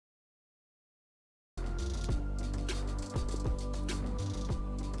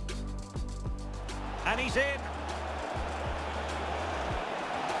And he's in.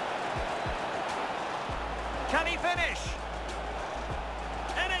 Can he finish?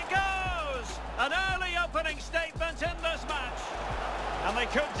 In it goes! An early opening statement in this match. And they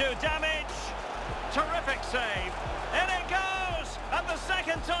could do damage. Terrific save. In it goes! And the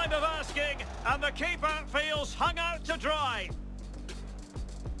second time of asking. And the keeper feels hung out to dry.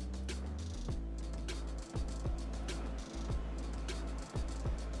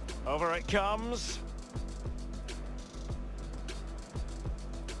 Over it comes.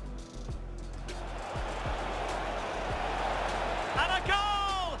 And a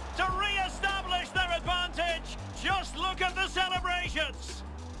goal to re-establish their advantage. Just look at the celebrations.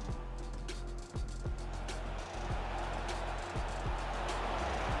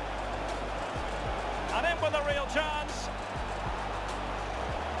 And in with a real chance.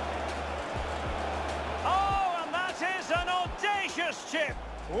 Oh, and that is an audacious chip.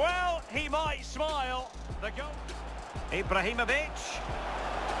 Well, he might smile. The goal. Ibrahimovic.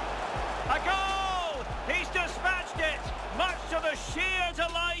 A goal! He's dispatched it, much to the sheer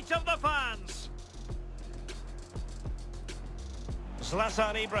delight of the fans.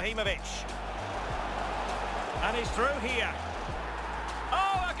 Zlatan Ibrahimovic. And he's through here.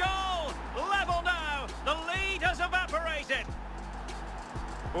 Oh, a goal! Level now. The lead has evaporated.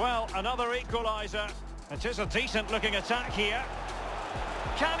 Well, another equaliser. It is a decent-looking attack here.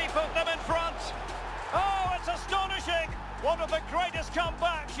 Can he put them in front? Oh, it's astonishing! One of the greatest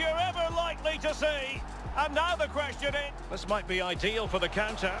comebacks you're ever likely to see. And now the question is... This might be ideal for the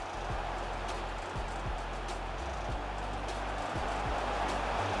counter.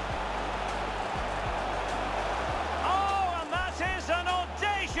 Oh, and that is an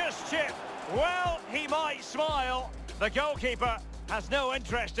audacious chip. Well, he might smile. The goalkeeper has no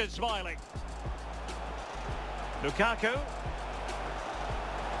interest in smiling. Lukaku.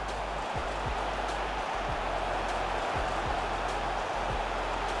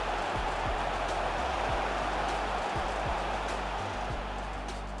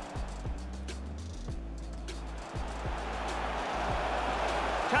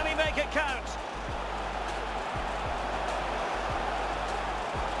 Can he make it count?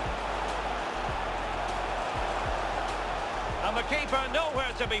 And the keeper nowhere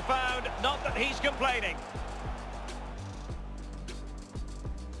to be found, not that he's complaining.